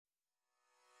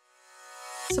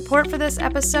Support for this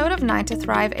episode of 9 to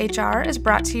Thrive HR is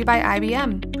brought to you by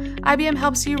IBM. IBM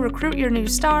helps you recruit your new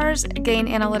stars, gain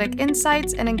analytic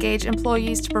insights, and engage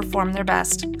employees to perform their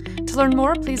best. To learn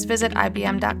more, please visit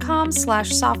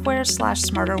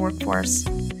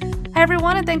ibm.com/software/smarterworkforce. Hi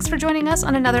everyone, and thanks for joining us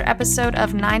on another episode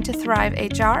of 9 to Thrive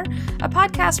HR, a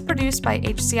podcast produced by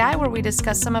HCI where we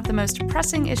discuss some of the most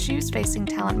pressing issues facing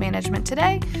talent management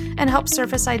today and help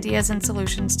surface ideas and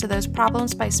solutions to those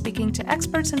problems by speaking to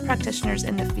experts and practitioners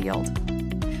in the field.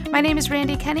 My name is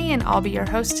Randy Kenny, and I'll be your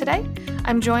host today.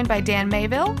 I'm joined by Dan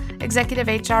Mayville, Executive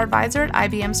HR Advisor at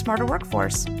IBM Smarter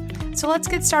Workforce. So let's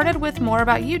get started with more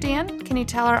about you, Dan. Can you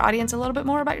tell our audience a little bit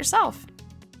more about yourself?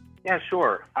 Yeah,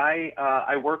 sure.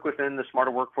 I work within the Smarter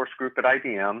Workforce Group at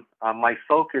IBM. My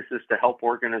focus is to help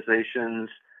organizations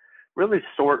really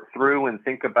sort through and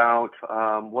think about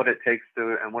what it takes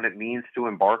to and what it means to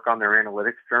embark on their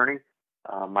analytics journey.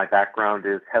 My background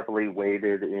is heavily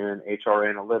weighted in HR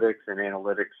analytics and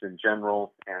analytics in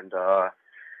general, and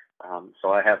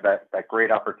so I have that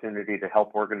great opportunity to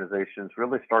help organizations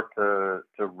really start to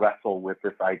wrestle with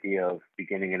this idea of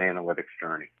beginning an analytics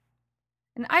journey.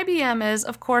 And IBM is,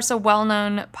 of course, a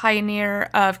well-known pioneer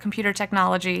of computer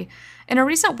technology. In a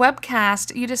recent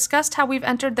webcast, you discussed how we've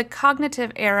entered the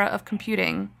cognitive era of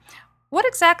computing. What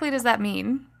exactly does that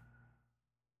mean?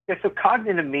 Yeah, so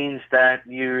cognitive means that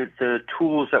the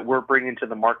tools that we're bringing to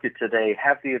the market today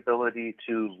have the ability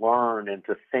to learn and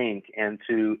to think and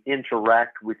to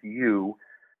interact with you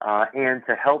and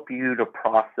to help you to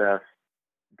process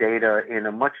data in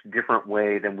a much different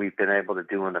way than we've been able to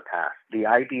do in the past. The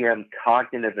IBM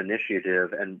Cognitive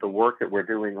Initiative and the work that we're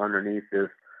doing underneath this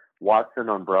Watson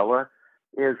umbrella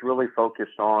is really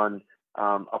focused on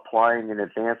applying an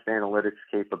advanced analytics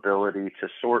capability to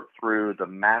sort through the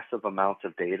massive amounts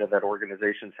of data that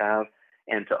organizations have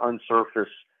and to unsurface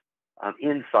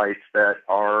insights that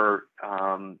are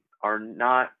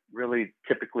not really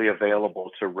typically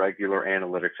available to regular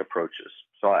analytics approaches.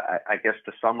 So I guess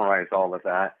to summarize all of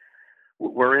that,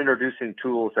 we're introducing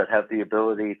tools that have the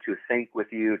ability to think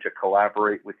with you, to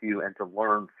collaborate with you, and to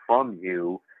learn from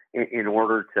you in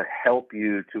order to help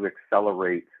you to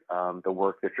accelerate the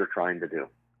work that you're trying to do.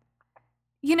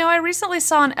 You know, I recently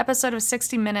saw an episode of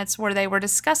 60 Minutes where they were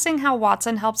discussing how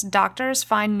Watson helps doctors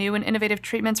find new and innovative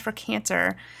treatments for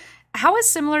cancer. How is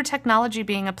similar technology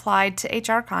being applied to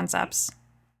HR concepts?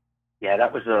 Yeah,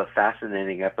 that was a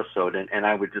fascinating episode, and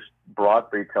I would just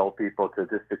broadly tell people to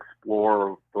just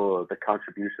explore the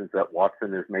contributions that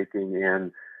Watson is making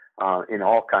in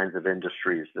all kinds of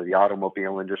industries, the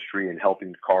automobile industry and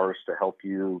helping cars to help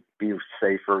you be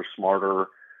safer, smarter.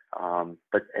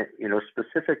 But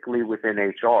specifically within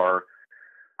HR,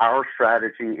 our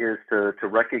strategy is to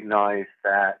recognize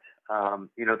that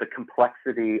the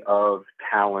complexity of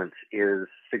talent is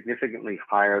significantly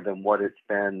higher than what it's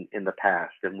been in the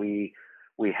past. And we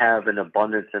have an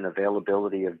abundance and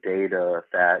availability of data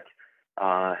that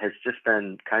has just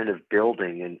been kind of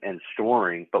building and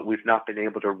storing, but we've not been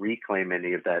able to reclaim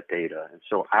any of that data. And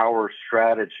so our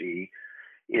strategy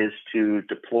is to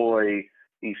deploy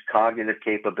these cognitive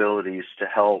capabilities to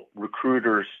help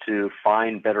recruiters to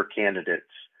find better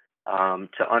candidates,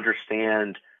 to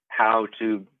understand how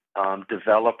to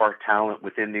develop our talent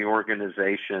within the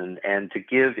organization, and to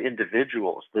give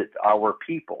individuals, our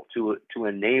people, to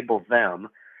enable them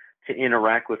to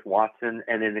interact with Watson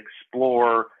and then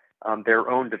explore their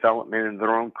own development and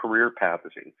their own career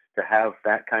pathing, to have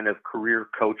that kind of career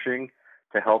coaching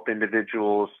to help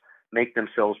individuals make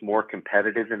themselves more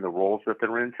competitive in the roles that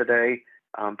they're in today.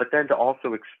 But then to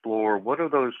also explore what are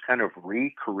those kind of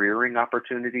re-careering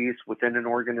opportunities within an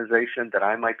organization that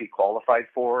I might be qualified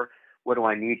for. What do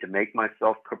I need to make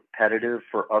myself competitive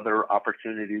for other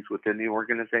opportunities within the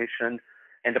organization,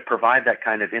 and to provide that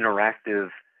kind of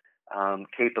interactive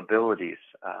capabilities?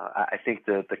 I think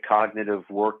the cognitive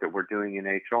work that we're doing in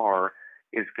HR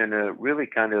is going to really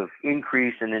kind of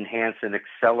increase and enhance and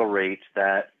accelerate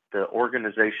the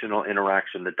organizational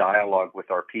interaction, the dialogue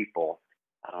with our people,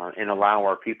 and allow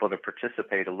our people to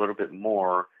participate a little bit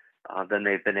more than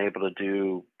they've been able to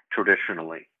do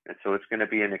traditionally. And so it's going to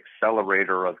be an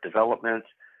accelerator of development,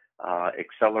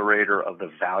 accelerator of the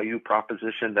value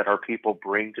proposition that our people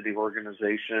bring to the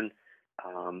organization,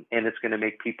 and it's going to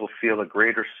make people feel a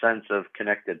greater sense of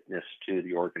connectedness to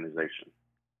the organization.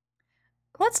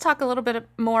 Let's talk a little bit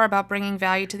more about bringing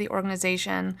value to the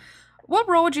organization. What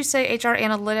role would you say HR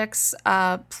analytics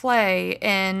play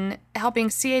in helping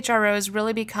CHROs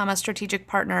really become a strategic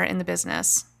partner in the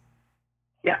business?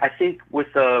 Yeah, I think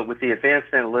with the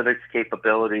advanced analytics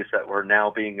capabilities that were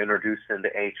now being introduced into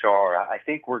HR, I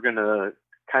think we're going to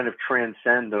kind of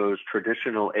transcend those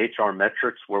traditional HR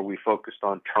metrics where we focused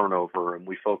on turnover and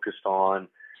we focused on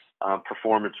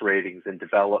performance ratings and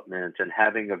development and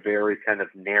having a very kind of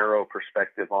narrow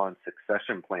perspective on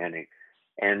succession planning.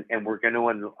 And we're going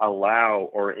to allow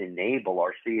or enable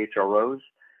our CHROs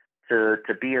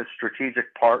to be a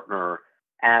strategic partner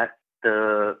at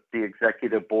the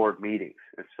executive board meetings.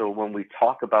 And so when we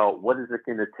talk about what is it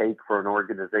going to take for an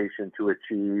organization to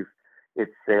achieve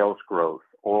its sales growth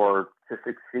or to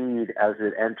succeed as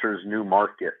it enters new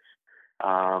markets,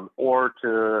 or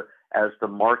to as the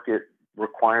market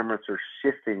requirements are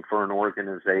shifting for an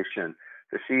organization,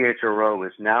 the CHRO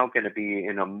is now going to be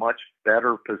in a much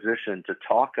better position to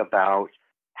talk about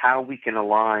how we can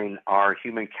align our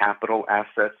human capital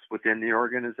assets within the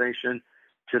organization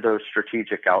to those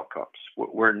strategic outcomes.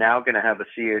 We're now going to have a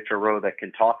CHRO that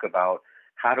can talk about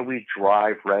how do we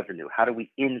drive revenue? How do we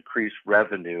increase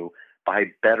revenue by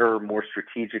better, more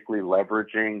strategically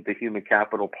leveraging the human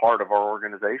capital part of our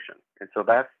organization? And so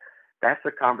that's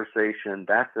a conversation,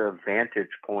 that's a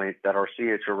vantage point that our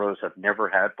CHROs have never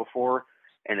had before.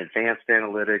 And advanced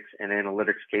analytics and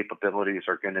analytics capabilities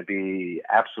are going to be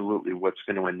absolutely what's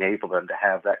going to enable them to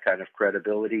have that kind of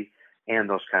credibility and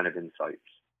those kind of insights.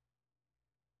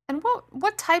 And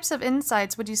what types of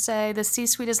insights would you say the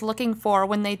C-suite is looking for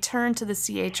when they turn to the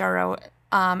CHRO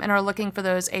and are looking for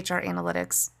those HR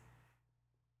analytics?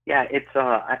 Yeah, it's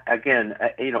again,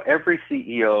 every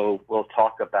CEO will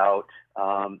talk about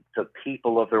the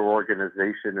people of their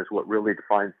organization is what really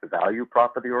defines the value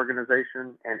prop of the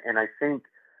organization. And I think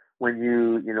when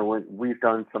when we've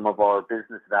done some of our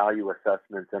business value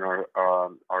assessments in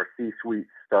our C-suite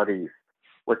studies,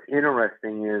 what's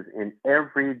interesting is in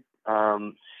every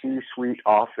C-suite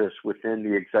office within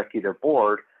the executive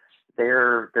board,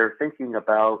 they're thinking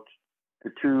about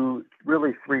the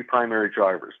three primary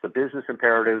drivers: the business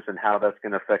imperatives and how that's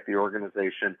going to affect the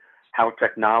organization, how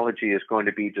technology is going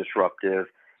to be disruptive,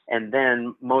 and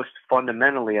then most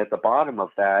fundamentally at the bottom of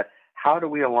that, how do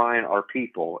we align our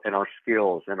people and our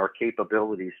skills and our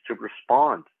capabilities to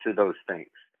respond to those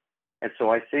things? And so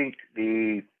I think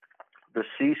the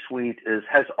C-suite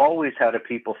has always had a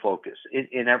people focus.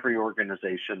 In every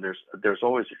organization, there's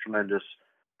always a tremendous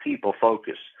people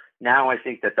focus. Now I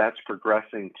think that's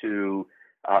progressing to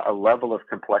a level of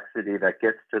complexity that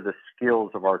gets to the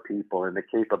skills of our people and the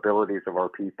capabilities of our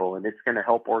people. And it's going to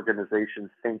help organizations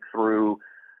think through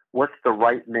what's the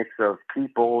right mix of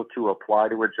people to apply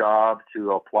to a job,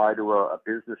 to apply to a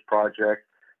business project.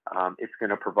 It's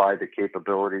going to provide the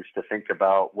capabilities to think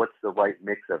about what's the right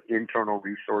mix of internal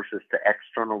resources to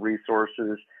external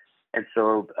resources. And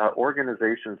so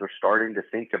organizations are starting to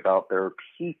think about their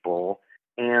people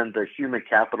and the human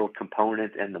capital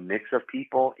component and the mix of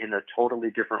people in a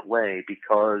totally different way,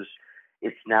 because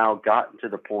it's now gotten to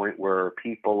the point where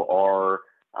people are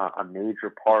a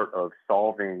major part of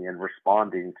solving and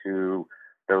responding to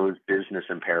those business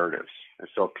imperatives. And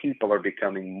so people are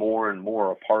becoming more and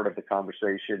more a part of the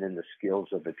conversation and the skills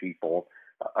of the people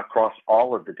across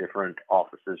all of the different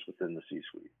offices within the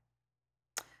C-suite.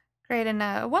 Great. And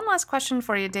one last question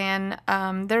for you, Dan.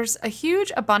 There's a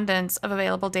huge abundance of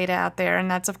available data out there, and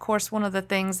that's, of course, one of the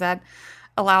things that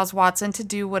allows Watson to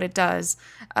do what it does.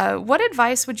 What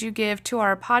advice would you give to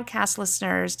our podcast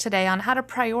listeners today on how to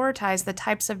prioritize the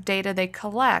types of data they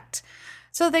collect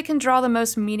so they can draw the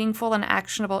most meaningful and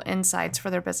actionable insights for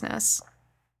their business?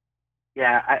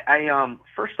 Yeah, I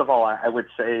first of all, I would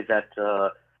say that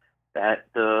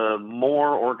the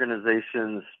more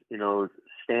organizations,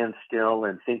 stand still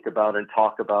and think about and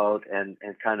talk about and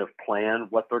kind of plan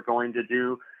what they're going to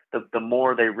do, the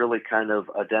more they really kind of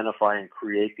identify and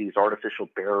create these artificial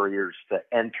barriers to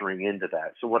entering into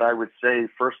that. So what I would say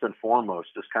first and foremost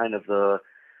is kind of the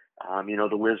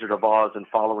Wizard of Oz and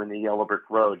following the yellow brick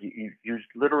road. You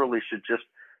literally should just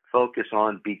focus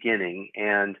on beginning.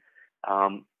 And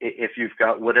if you've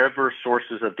got whatever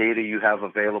sources of data you have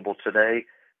available today,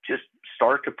 just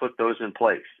start to put those in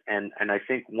place. And I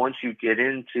think once you get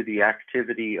into the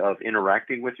activity of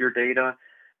interacting with your data,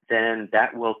 then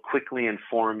that will quickly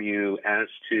inform you as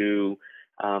to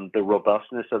the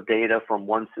robustness of data from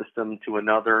one system to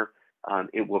another.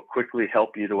 It will quickly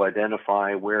help you to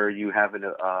identify where you have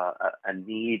a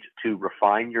need to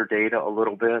refine your data a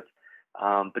little bit.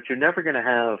 But you're never going to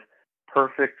have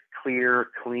perfect, clear,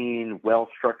 clean,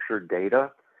 well-structured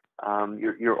data.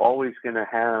 You're always going to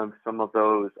have some of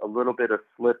those, a little bit of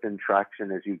slip in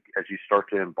traction as you start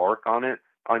to embark on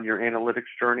your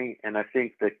analytics journey. And I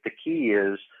think that the key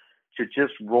is to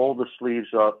just roll the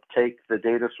sleeves up, take the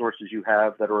data sources you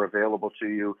have that are available to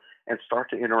you, and start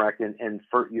to interact. And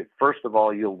first of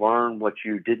all, you'll learn what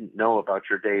you didn't know about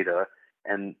your data,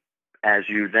 and as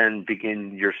you then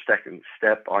begin your second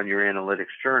step on your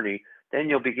analytics journey, then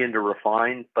you'll begin to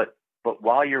refine. But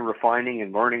while you're refining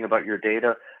and learning about your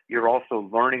data, you're also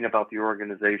learning about the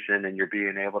organization, and you're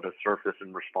being able to surface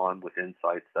and respond with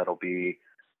insights that'll be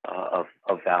of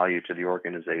value to the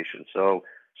organization. So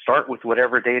start with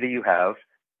whatever data you have,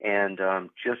 and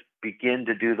just begin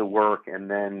to do the work,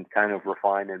 and then kind of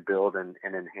refine and build and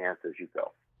enhance as you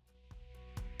go.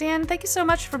 Dan, thank you so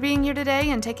much for being here today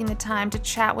and taking the time to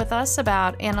chat with us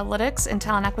about analytics and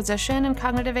talent acquisition and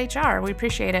cognitive HR. We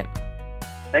appreciate it.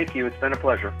 Thank you. It's been a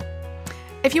pleasure.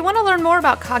 If you want to learn more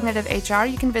about cognitive HR,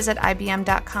 you can visit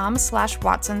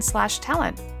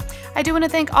ibm.com/watson/talent. I do want to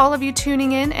thank all of you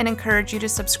tuning in and encourage you to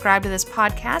subscribe to this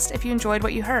podcast if you enjoyed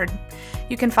what you heard.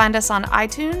 You can find us on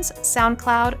iTunes,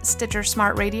 SoundCloud, Stitcher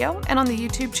Smart Radio, and on the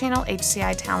YouTube channel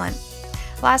HCI Talent.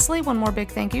 Lastly, one more big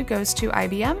thank you goes to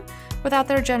IBM. Without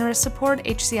their generous support,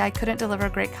 HCI couldn't deliver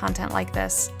great content like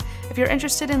this. If you're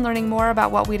interested in learning more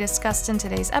about what we discussed in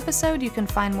today's episode, you can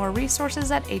find more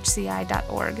resources at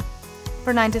hci.org.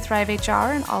 For 9 to Thrive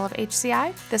HR and all of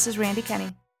HCI, this is Randy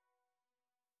Kenny.